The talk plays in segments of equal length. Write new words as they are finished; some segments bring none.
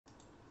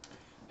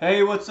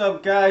Hey, what's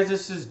up, guys?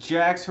 This is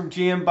Jax from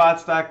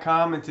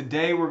gmbots.com, and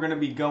today we're going to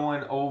be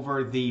going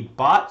over the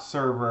bot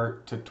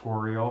server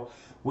tutorial,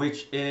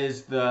 which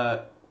is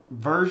the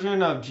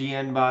version of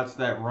GNBots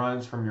that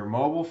runs from your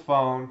mobile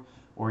phone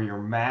or your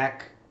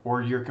Mac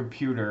or your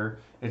computer.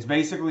 It's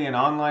basically an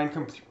online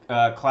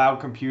cloud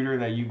computer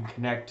that you can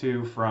connect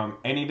to from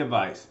any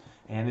device.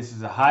 And this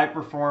is a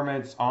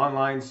high-performance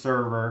online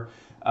server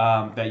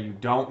that you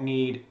don't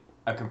need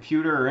a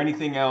computer or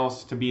anything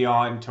else to be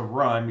on to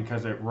run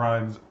because it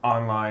runs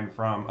online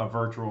from a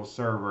virtual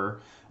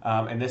server.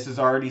 And this is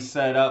already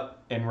set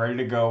up and ready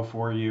to go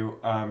for you.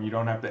 You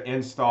don't have to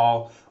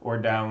install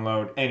or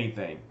download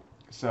anything.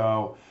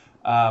 So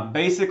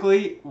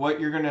basically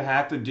what you're going to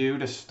have to do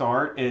to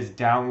start is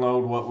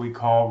download what we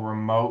call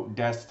remote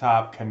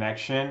desktop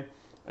connection.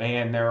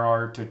 And there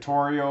are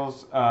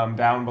tutorials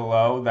down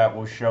below that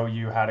will show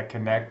you how to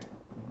connect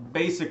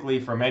basically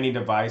from any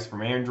device,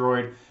 from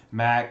Android,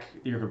 Mac,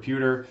 your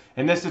computer.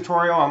 In this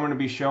tutorial, I'm going to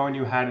be showing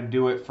you how to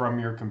do it from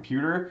your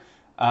computer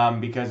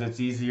because it's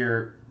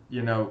easier,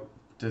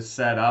 to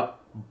set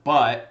up,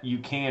 but you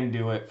can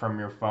do it from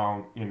your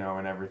phone,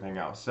 and everything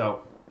else.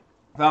 So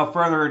without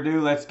further ado,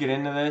 let's get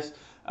into this.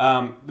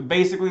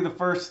 Basically, the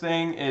first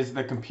thing is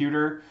the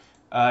computer.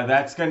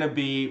 That's going to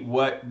be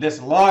what this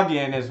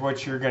login is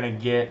what you're going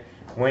to get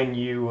when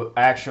you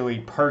actually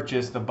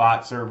purchase the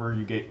bot server.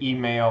 You get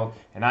emailed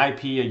an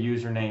IP, a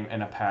username,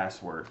 and a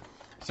password.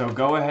 So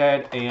go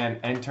ahead and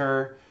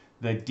enter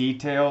the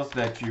details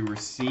that you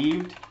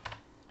received.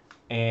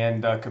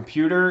 And the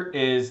computer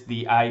is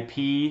the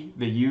IP,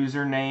 the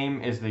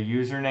username is the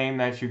username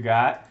that you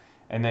got.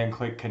 And then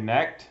click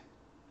connect.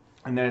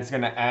 And then it's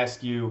going to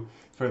ask you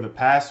for the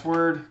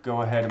password.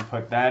 Go ahead and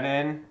put that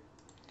in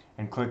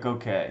and click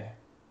OK.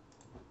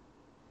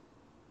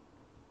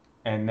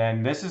 And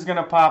then this is going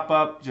to pop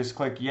up. Just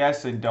click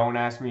yes and don't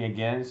ask me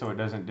again so it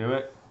doesn't do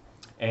it.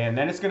 And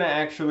then it's going to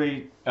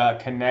actually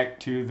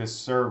connect to the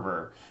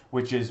server,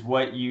 which is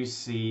what you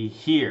see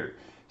here.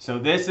 So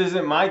this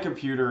isn't my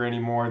computer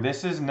anymore.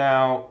 This is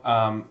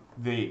now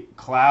the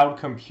cloud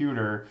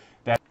computer.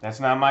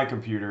 That's not my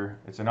computer.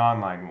 It's an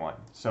online one.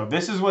 So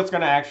this is what's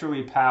going to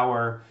actually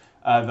power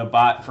the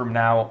bot from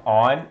now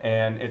on.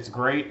 And it's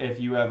great if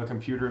you have a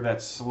computer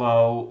that's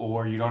slow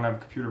or you don't have a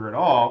computer at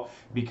all,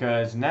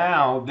 because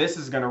now this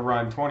is going to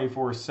run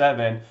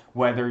 24/7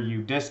 whether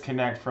you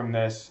disconnect from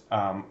this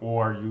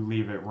or you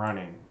leave it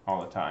running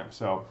all the time.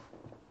 So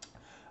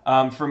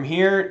from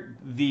here,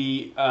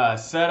 the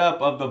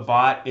setup of the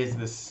bot is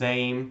the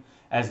same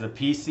as the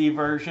PC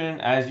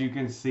version. As you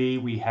can see,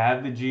 we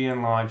have the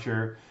GN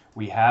launcher,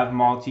 we have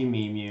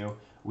multi-memu,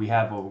 we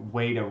have a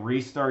way to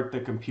restart the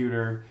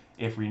computer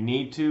if we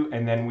need to,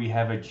 and then we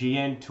have a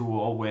GN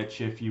tool,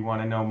 which if you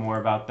want to know more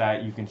about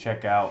that, you can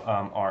check out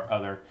our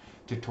other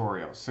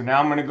tutorials. So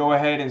now I'm going to go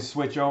ahead and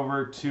switch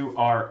over to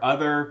our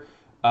other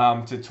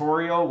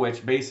tutorial,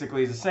 which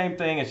basically is the same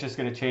thing. It's just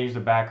going to change the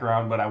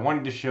background, but I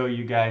wanted to show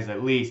you guys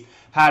at least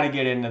how to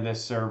get into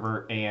this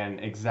server and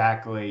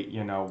exactly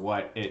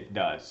what it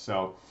does.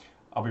 So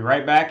I'll be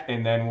right back,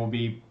 and then we'll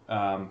be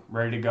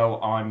ready to go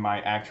on my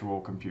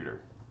actual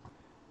computer.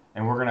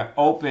 And we're going to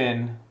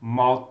open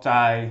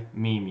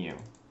multi-memu.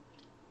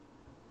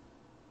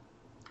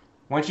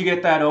 Once you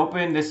get that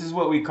open, this is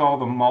what we call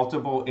the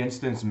multiple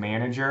instance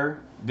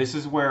manager. This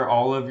is where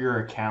all of your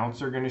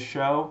accounts are going to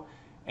show,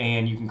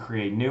 and you can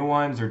create new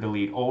ones or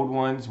delete old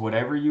ones.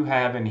 Whatever you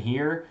have in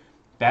here,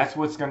 that's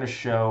what's going to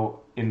show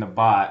in the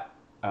bot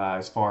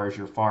as far as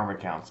your farm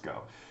accounts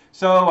go.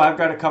 So I've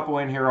got a couple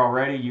in here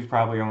already. You've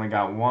probably only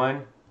got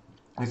one.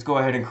 Let's go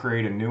ahead and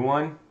create a new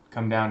one.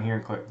 Come down here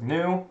and click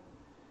new.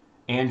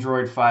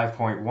 Android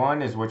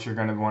 5.1 is what you're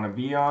going to want to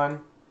be on,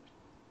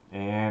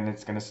 and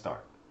it's going to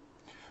start.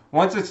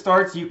 Once it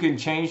starts, you can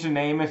change the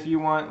name if you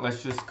want.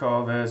 Let's just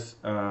call this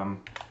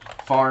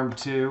Farm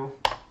 2.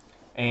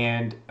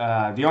 And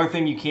the only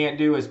thing you can't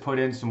do is put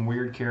in some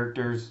weird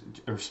characters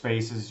or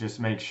spaces. Just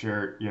make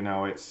sure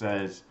it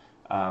says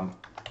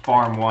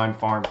Farm 1,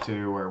 Farm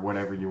 2, or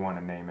whatever you want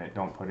to name it.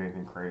 Don't put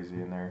anything crazy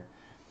in there.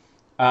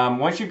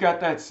 Once you've got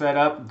that set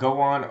up,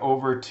 go on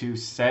over to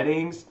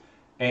Settings.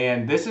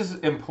 And this is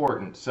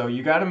important. So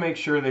you got to make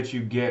sure that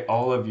you get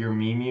all of your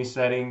memu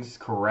settings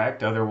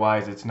correct.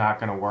 Otherwise, it's not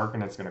going to work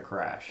and it's going to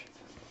crash.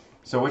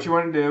 So what you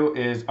want to do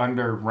is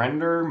under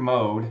Render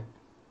Mode,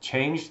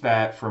 change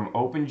that from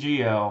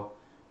OpenGL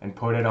and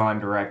put it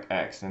on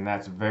DirectX. And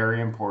that's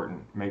very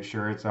important. Make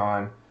sure it's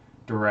on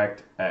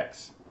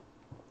DirectX.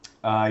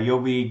 You'll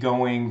be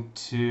going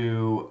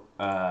to,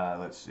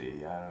 let's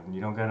see,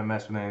 you don't got to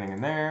mess with anything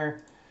in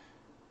there.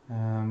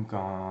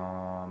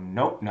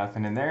 Nope,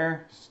 nothing in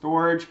there.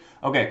 Storage.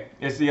 Okay,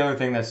 it's the other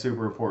thing that's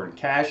super important.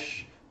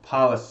 Cache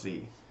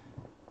policy.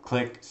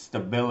 Click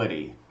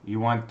stability. You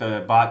want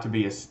the bot to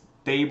be as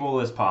stable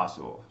as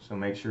possible, so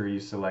make sure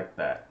you select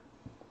that.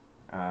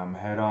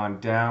 Head on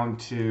down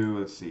to,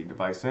 let's see,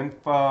 device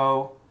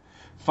info.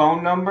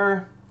 Phone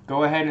number.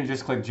 Go ahead and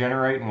just click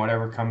generate, and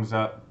whatever comes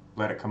up,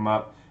 let it come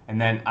up.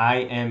 And then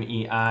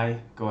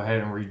IMEI, go ahead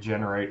and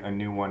regenerate a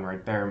new one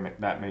right there.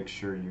 That makes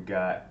sure you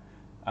got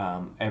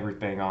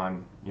everything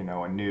on, you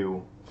know, a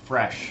new,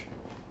 fresh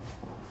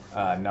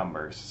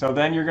numbers. So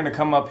then you're going to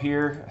come up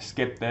here,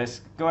 skip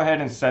this, go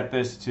ahead and set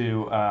this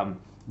to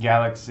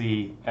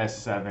Galaxy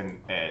S7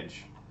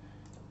 Edge.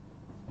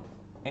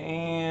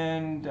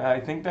 And I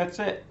think that's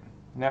it.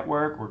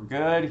 Network, we're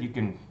good. You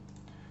can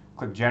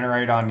click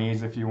generate on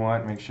these if you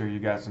want. Make sure you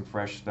got some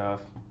fresh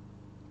stuff.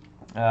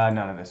 None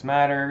of this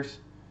matters.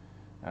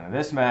 None of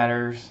this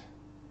matters.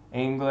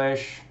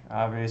 English,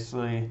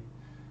 obviously.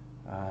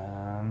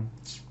 And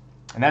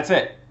that's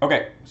it.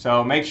 Okay,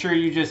 so make sure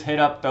you just hit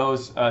up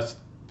those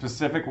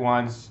specific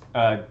ones.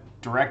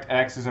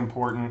 DirectX is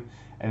important,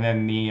 and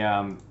then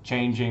the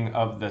changing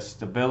of the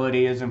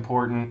stability is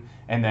important,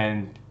 and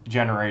then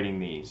generating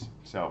these.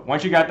 So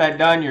once you got that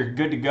done, you're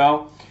good to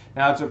go.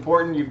 Now it's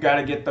important, you've got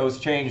to get those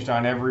changed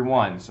on every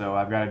one. So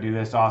I've got to do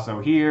this also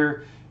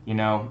here. You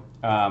know,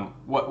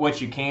 what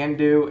you can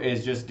do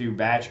is just do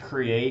batch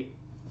create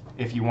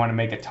if you want to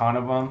make a ton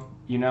of them,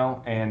 you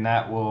know, and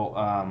that will,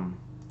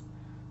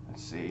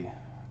 let's see,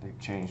 they've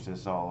changed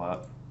this all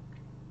up.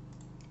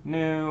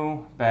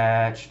 New,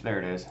 batch, there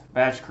it is,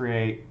 batch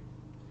create,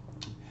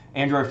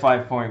 Android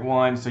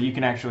 5.1, so you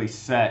can actually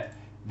set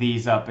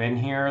these up in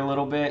here a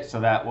little bit, so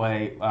that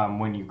way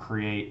when you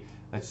create,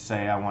 let's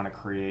say I want to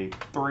create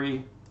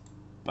 3,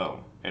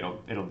 boom,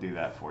 it'll do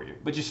that for you.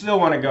 But you still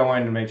want to go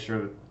in and make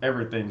sure that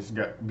everything's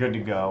good to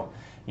go,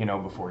 you know,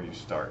 before you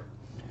start.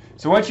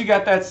 So once you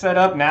got that set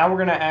up, now we're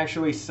going to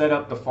actually set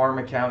up the farm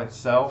account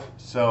itself.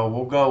 So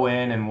we'll go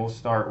in and we'll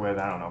start with,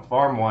 I don't know,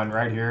 farm 1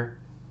 right here.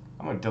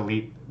 I'm going to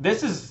delete.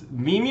 This is,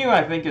 Memu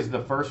I think is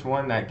the first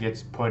one that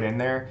gets put in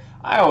there.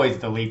 I always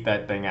delete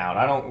that thing out.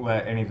 I don't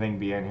let anything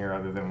be in here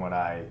other than what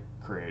I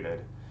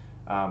created.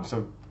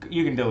 So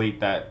you can delete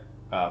that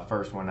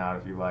first one out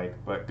if you like.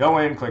 But go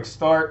in, click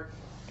start,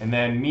 and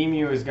then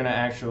Memu is going to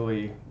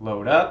actually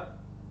load up.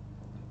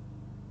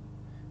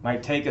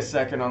 Might take a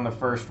second on the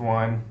first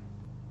one.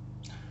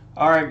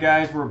 Alright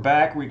guys, we're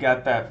back. We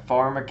got that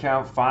farm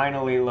account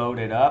finally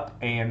loaded up,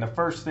 and the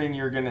first thing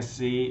you're going to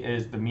see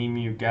is the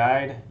Memu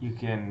guide. You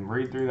can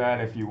read through that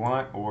if you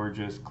want, or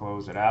just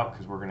close it out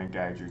because we're going to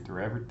guide you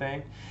through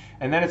everything.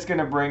 And then it's going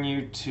to bring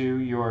you to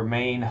your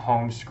main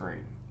home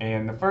screen.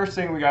 And the first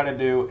thing we got to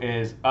do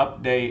is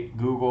update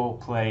Google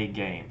Play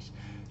Games.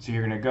 So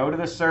you're going to go to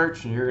the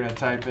search and you're going to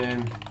type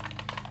in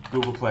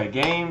Google Play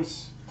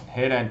Games,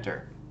 hit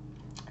enter.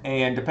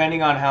 And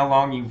depending on how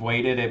long you've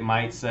waited, it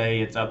might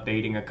say it's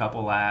updating a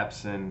couple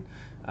apps, and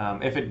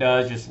if it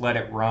does, just let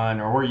it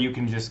run, or you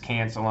can just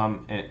cancel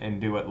them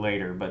and do it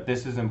later. But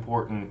this is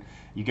important.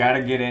 You got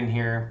to get in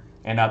here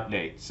and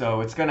update.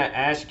 So it's going to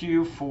ask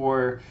you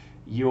for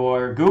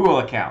your Google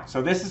account.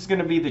 So this is going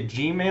to be the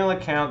Gmail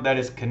account that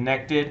is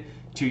connected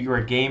to your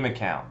game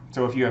account.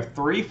 So if you have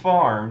 3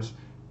 farms,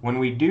 when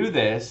we do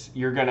this,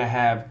 you're going to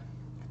have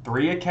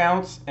 3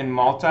 accounts in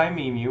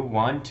Multi-Memu,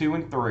 1, 2,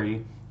 and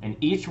 3. And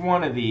each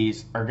one of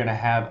these are going to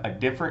have a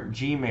different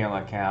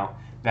Gmail account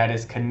that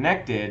is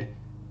connected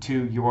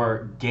to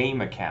your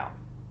game account.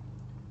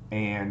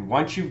 And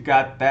once you've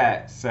got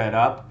that set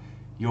up,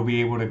 you'll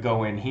be able to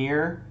go in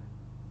here,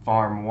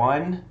 farm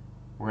 1.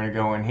 We're going to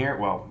go in here.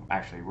 Well,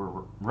 actually,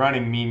 we're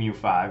running Memu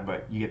 5,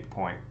 but you get the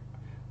point.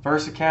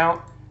 First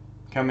account,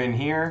 come in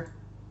here,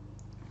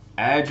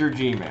 add your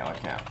Gmail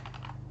account.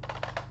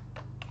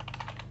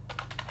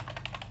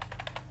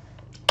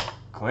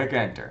 Click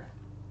enter.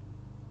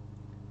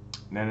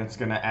 Then it's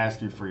going to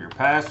ask you for your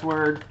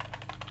password.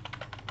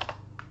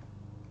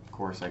 Of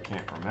course, I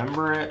can't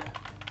remember it.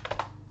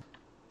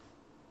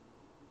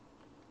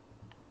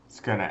 It's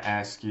going to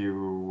ask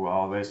you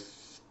all this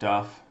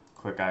stuff.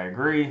 Click I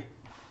agree.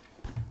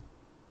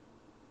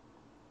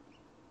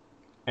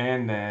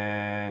 And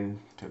then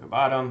to the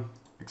bottom,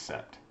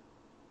 accept.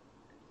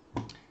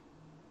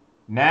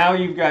 Now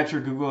you've got your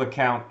Google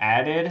account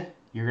added.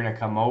 You're going to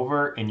come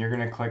over and you're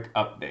going to click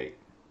update.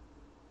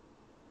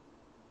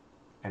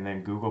 And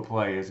then Google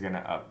Play is going to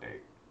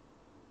update.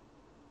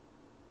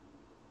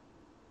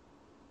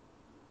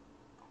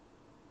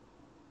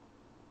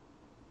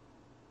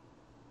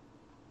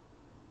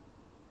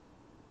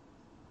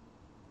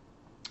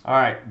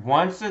 Alright,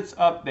 once it's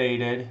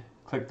updated,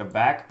 click the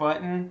back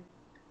button,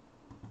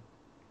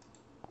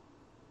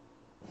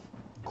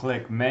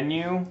 click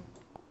menu,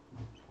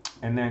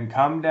 and then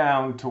come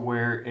down to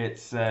where it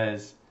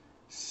says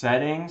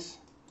settings,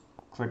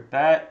 click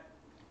that.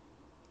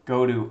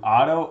 Go to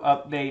Auto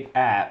Update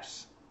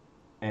Apps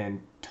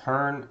and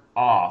turn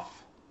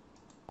off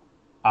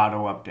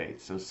Auto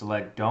Update. So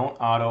select Don't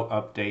Auto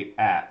Update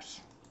Apps.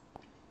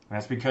 And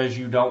that's because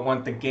you don't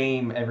want the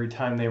game every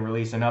time they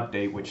release an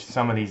update, which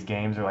some of these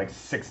games are like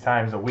 6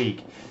 times a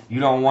week. You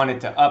don't want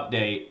it to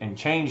update and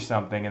change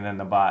something and then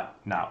the bot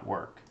not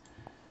work.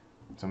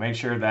 So make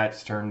sure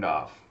that's turned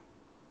off.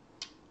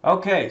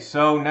 Okay,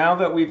 so now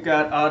that we've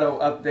got auto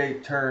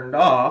update turned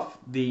off,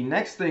 the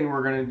next thing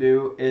we're going to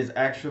do is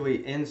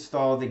actually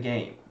install the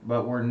game.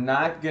 But we're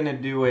not going to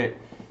do it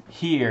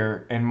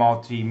here in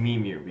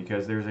Multi-Memu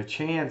because there's a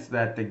chance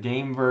that the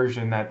game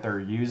version that they're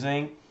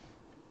using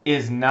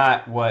is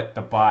not what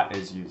the bot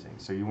is using.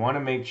 So you want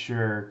to make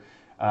sure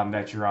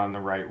that you're on the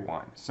right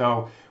one.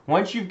 So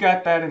once you've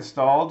got that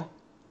installed,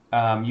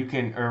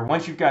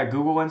 once you've got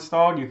Google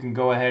installed, you can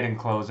go ahead and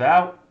close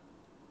out.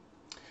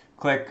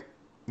 Click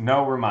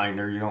no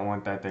reminder. You don't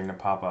want that thing to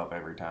pop up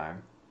every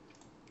time.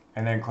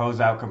 And then close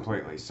out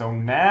completely. So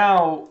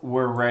now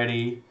we're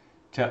ready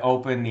to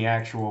open the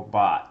actual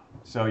bot.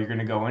 So you're going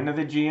to go into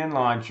the GN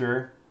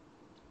launcher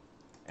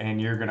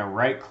and you're going to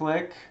right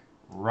click,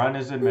 run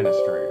as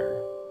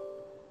administrator.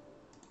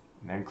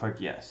 And then click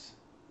yes.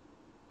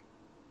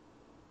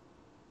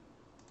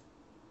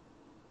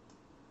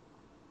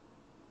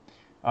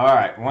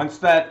 Alright, once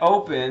that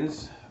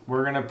opens,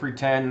 we're going to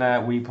pretend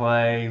that we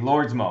play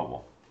Lords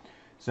Mobile.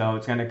 So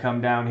it's going to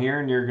come down here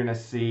and you're going to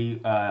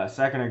see a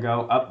second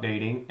ago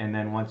updating, and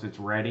then once it's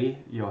ready,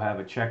 you'll have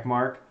a check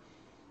mark.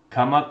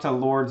 Come up to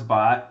Lords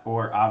Bot,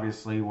 or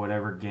obviously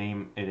whatever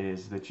game it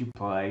is that you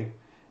play,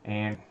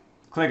 and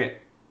click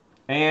it.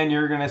 And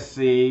you're going to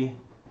see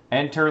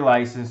enter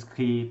license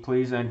key.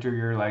 Please enter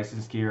your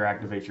license key or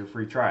activate your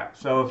free trial.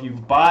 So if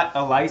you've bought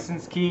a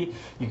license key,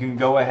 you can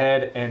go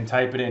ahead and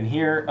type it in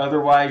here.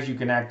 Otherwise, you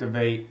can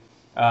activate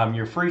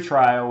your free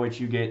trial, which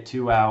you get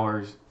 2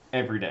 hours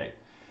every day.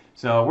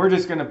 So we're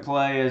just going to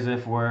play as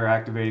if we're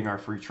activating our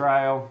free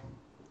trial.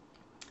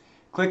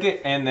 Click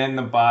it, and then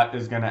the bot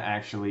is going to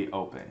actually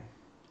open.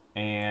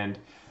 And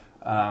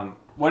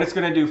what it's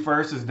going to do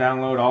first is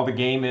download all the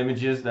game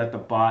images that the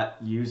bot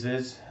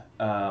uses.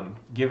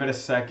 Give it a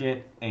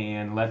second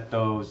and let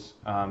those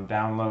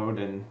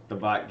download, and the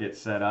bot gets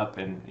set up.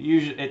 And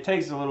usually it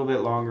takes a little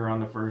bit longer on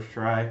the first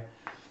try.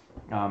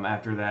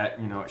 After that,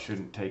 it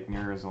shouldn't take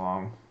near as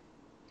long.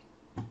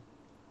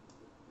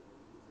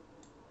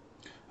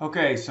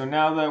 Okay, so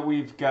now that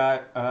we've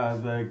got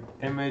the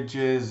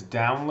images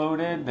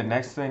downloaded, the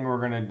next thing we're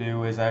going to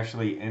do is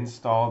actually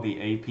install the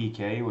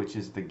APK, which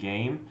is the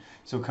game.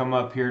 So come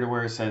up here to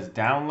where it says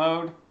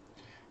download,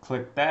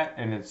 click that,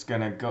 and it's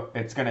going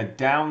to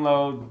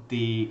download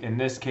the, in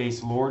this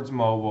case, Lords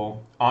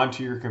Mobile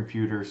onto your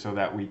computer so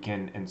that we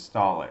can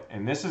install it.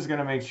 And this is going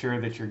to make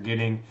sure that you're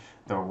getting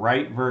the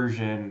right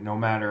version no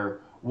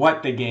matter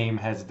what the game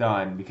has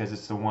done, because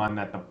it's the one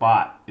that the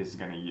bot is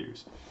going to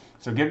use.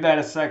 So give that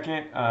a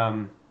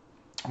second.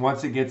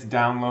 Once it gets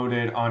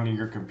downloaded onto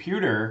your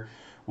computer,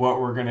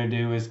 what we're going to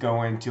do is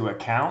go into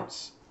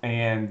accounts.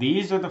 And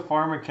these are the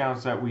farm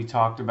accounts that we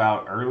talked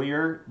about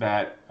earlier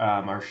that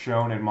are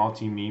shown in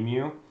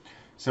Multi-Memu.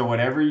 So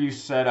whatever you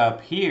set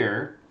up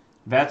here,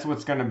 that's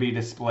what's going to be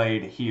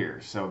displayed here.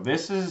 So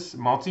this is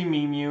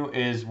Multi-Memu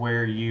is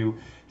where you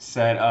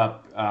set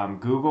up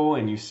Google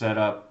and you set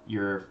up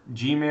your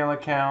Gmail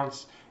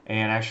accounts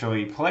and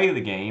actually play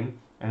the game.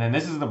 And then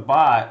this is the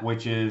bot,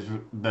 which is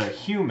the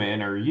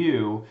human or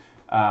you,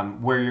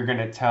 where you're going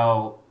to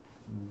tell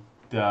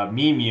the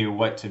Memu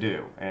what to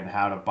do and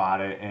how to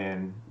bot it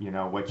and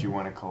what you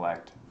want to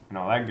collect and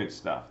all that good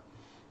stuff.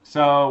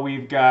 So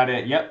we've got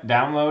it,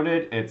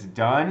 downloaded, it's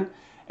done.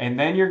 And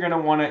then you're going to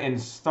want to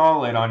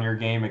install it on your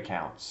game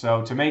account.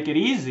 So to make it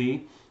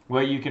easy,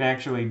 what you can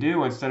actually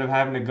do, instead of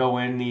having to go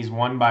in these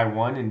one by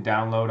one and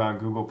download on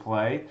Google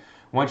Play,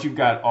 once you've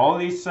got all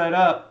these set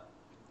up,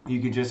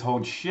 you can just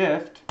hold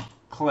Shift,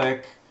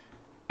 click,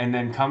 and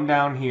then come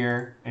down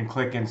here and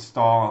click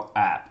Install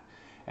App.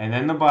 And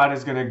then the bot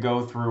is going to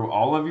go through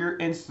all of your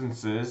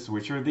instances,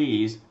 which are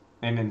these,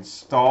 and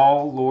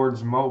install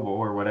Lords Mobile,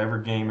 or whatever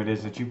game it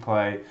is that you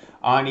play,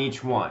 on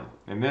each one.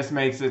 And this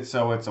makes it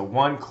so it's a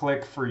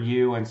one-click for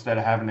you instead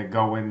of having to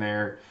go in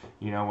there,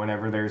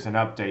 whenever there's an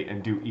update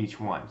and do each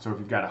one. So if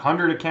you've got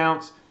 100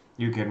 accounts,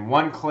 you can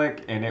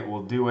one-click and it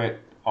will do it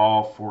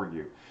all for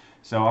you.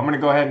 So I'm going to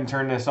go ahead and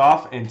turn this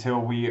off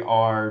until we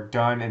are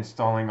done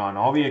installing on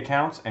all the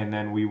accounts, and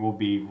then we will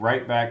be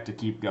right back to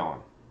keep going.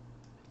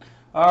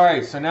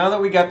 Alright, so now that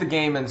we got the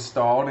game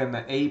installed and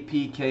the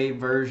APK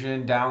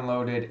version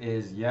downloaded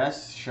is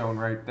yes, shown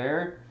right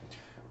there,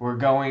 we're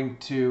going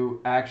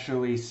to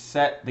actually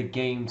set the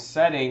game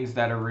settings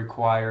that are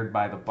required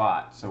by the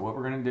bot. So what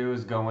we're going to do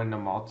is go into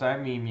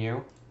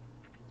Multi-Memu,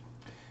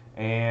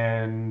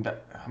 and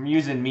I'm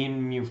using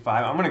Memu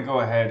 5. I'm going to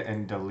go ahead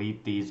and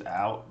delete these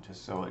out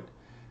just so it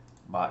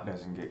bot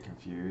doesn't get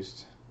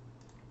confused.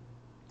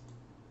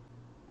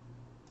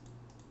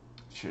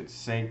 Should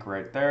sync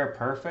right there.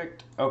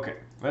 Perfect. Okay,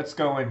 let's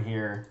go in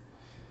here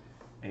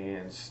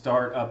and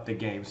start up the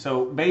game.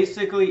 So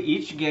basically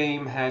each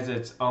game has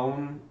its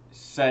own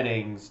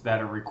settings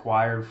that are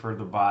required for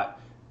the bot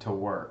to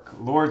work.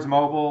 Lords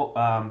Mobile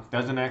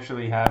doesn't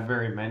actually have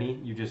very many.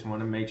 You just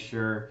want to make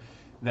sure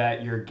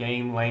that your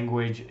game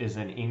language is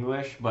in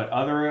English, but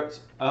other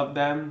of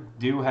them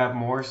do have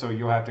more, so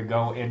you'll have to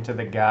go into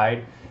the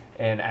guide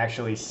and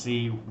actually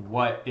see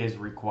what is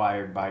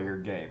required by your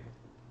game.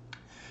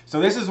 So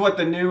this is what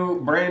the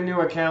brand new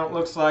account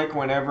looks like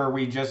whenever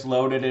we just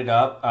loaded it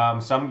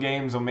up. Some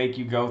games will make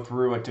you go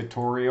through a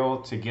tutorial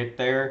to get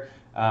there.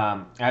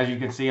 As you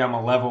can see, I'm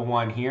a level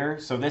 1 here.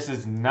 So this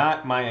is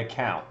not my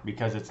account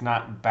because it's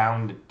not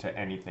bound to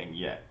anything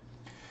yet.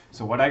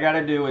 So what I got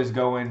to do is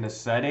go into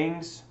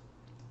Settings,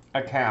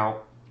 Account,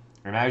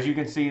 and as you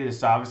can see,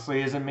 this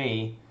obviously isn't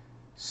me.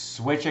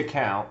 Switch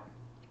account,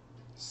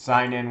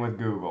 sign in with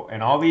Google.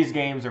 And all these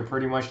games are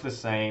pretty much the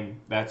same.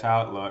 That's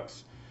how it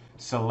looks.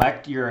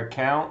 Select your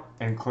account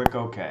and click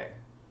OK.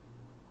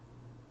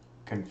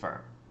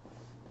 Confirm.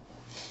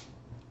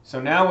 So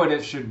now what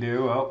it should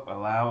do,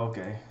 allow,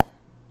 okay.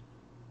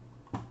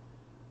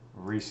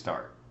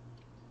 Restart.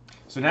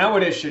 So now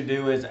what it should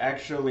do is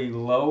actually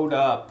load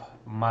up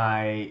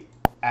my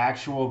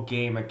actual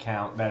game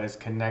account that is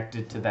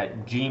connected to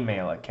that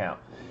Gmail account.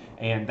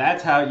 And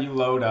that's how you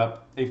load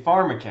up a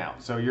farm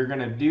account. So you're going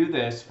to do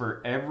this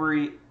for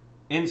every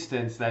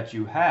instance that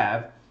you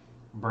have.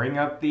 Bring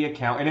up the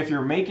account. And if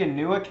you're making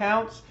new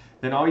accounts,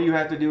 then all you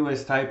have to do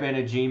is type in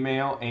a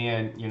Gmail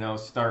and,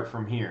 start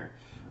from here.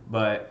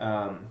 But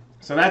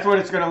so that's what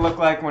it's going to look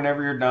like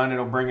whenever you're done.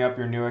 It'll bring up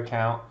your new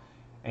account.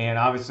 And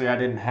obviously I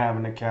didn't have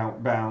an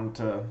account bound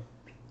to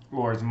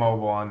Lord's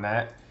Mobile on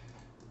that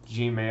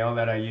Gmail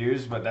that I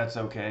use, but that's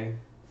okay.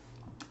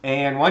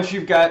 And once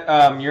you've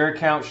got your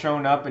account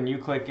shown up and you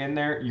click in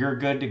there, you're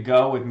good to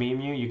go with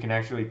Memu. You can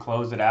actually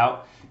close it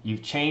out.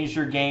 You've changed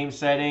your game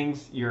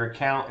settings. Your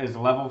account is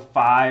level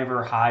 5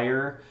 or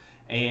higher,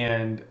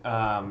 and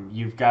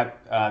you've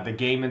got the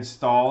game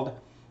installed.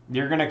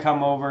 You're going to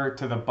come over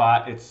to the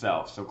bot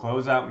itself. So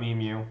close out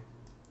Memu,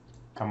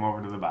 come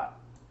over to the bot.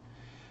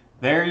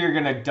 There you're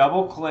going to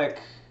double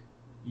click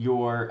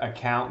your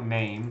account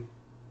name,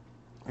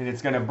 and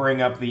it's going to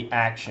bring up the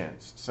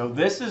actions. So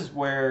this is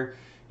where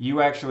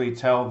you actually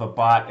tell the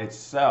bot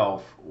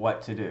itself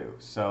what to do.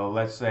 So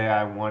let's say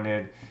I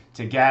wanted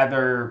to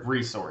gather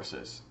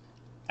resources.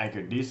 I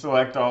could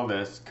deselect all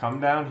this,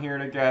 come down here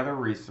to gather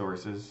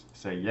resources,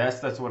 say yes,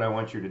 that's what I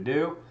want you to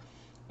do,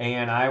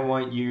 and I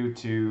want you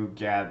to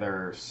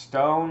gather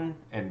stone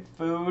and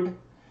food,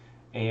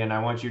 and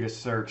I want you to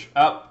search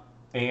up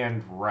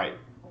and right,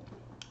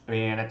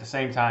 and at the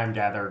same time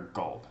gather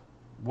gold.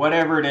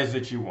 Whatever it is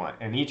that you want.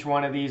 And each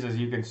one of these, as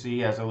you can see,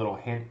 has a little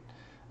hint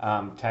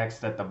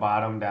text at the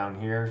bottom down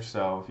here.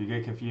 So if you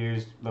get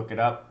confused, look it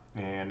up.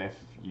 And if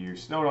you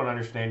still don't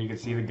understand, you can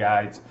see the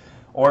guides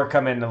or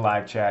come into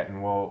live chat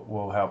and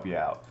we'll help you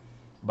out.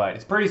 But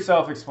it's pretty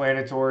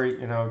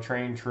self-explanatory.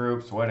 Train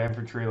troops. What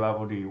infantry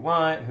level do you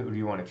want? Who do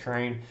you want to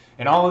train?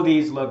 And all of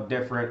these look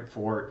different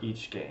for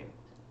each game.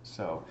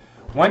 So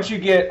once you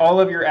get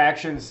all of your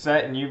actions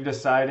set and you've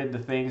decided the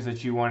things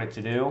that you want it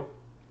to do,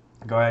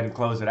 go ahead and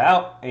close it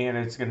out, and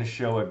it's going to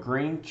show a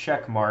green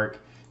check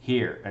mark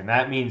here, and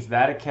that means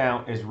that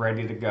account is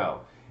ready to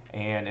go.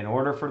 And in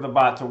order for the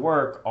bot to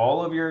work,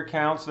 all of your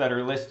accounts that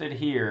are listed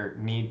here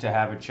need to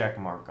have a check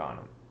mark on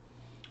them.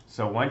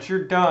 So once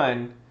you're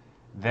done,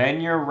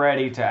 then you're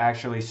ready to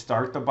actually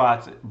start the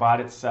bot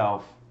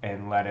itself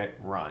and let it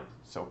run.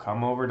 So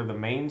come over to the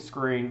main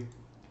screen,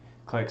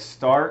 click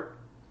start,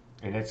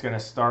 and it's going to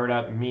start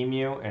up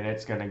Memu, and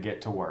it's going to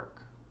get to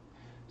work.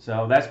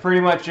 So that's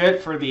pretty much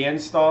it for the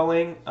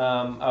installing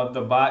of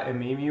the bot in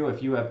Memu.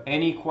 If you have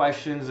any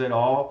questions at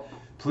all,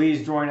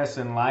 please join us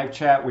in live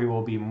chat. We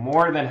will be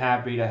more than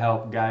happy to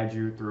help guide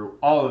you through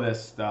all of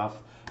this stuff.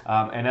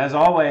 And as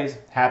always,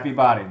 happy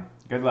botting.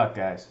 Good luck,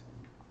 guys.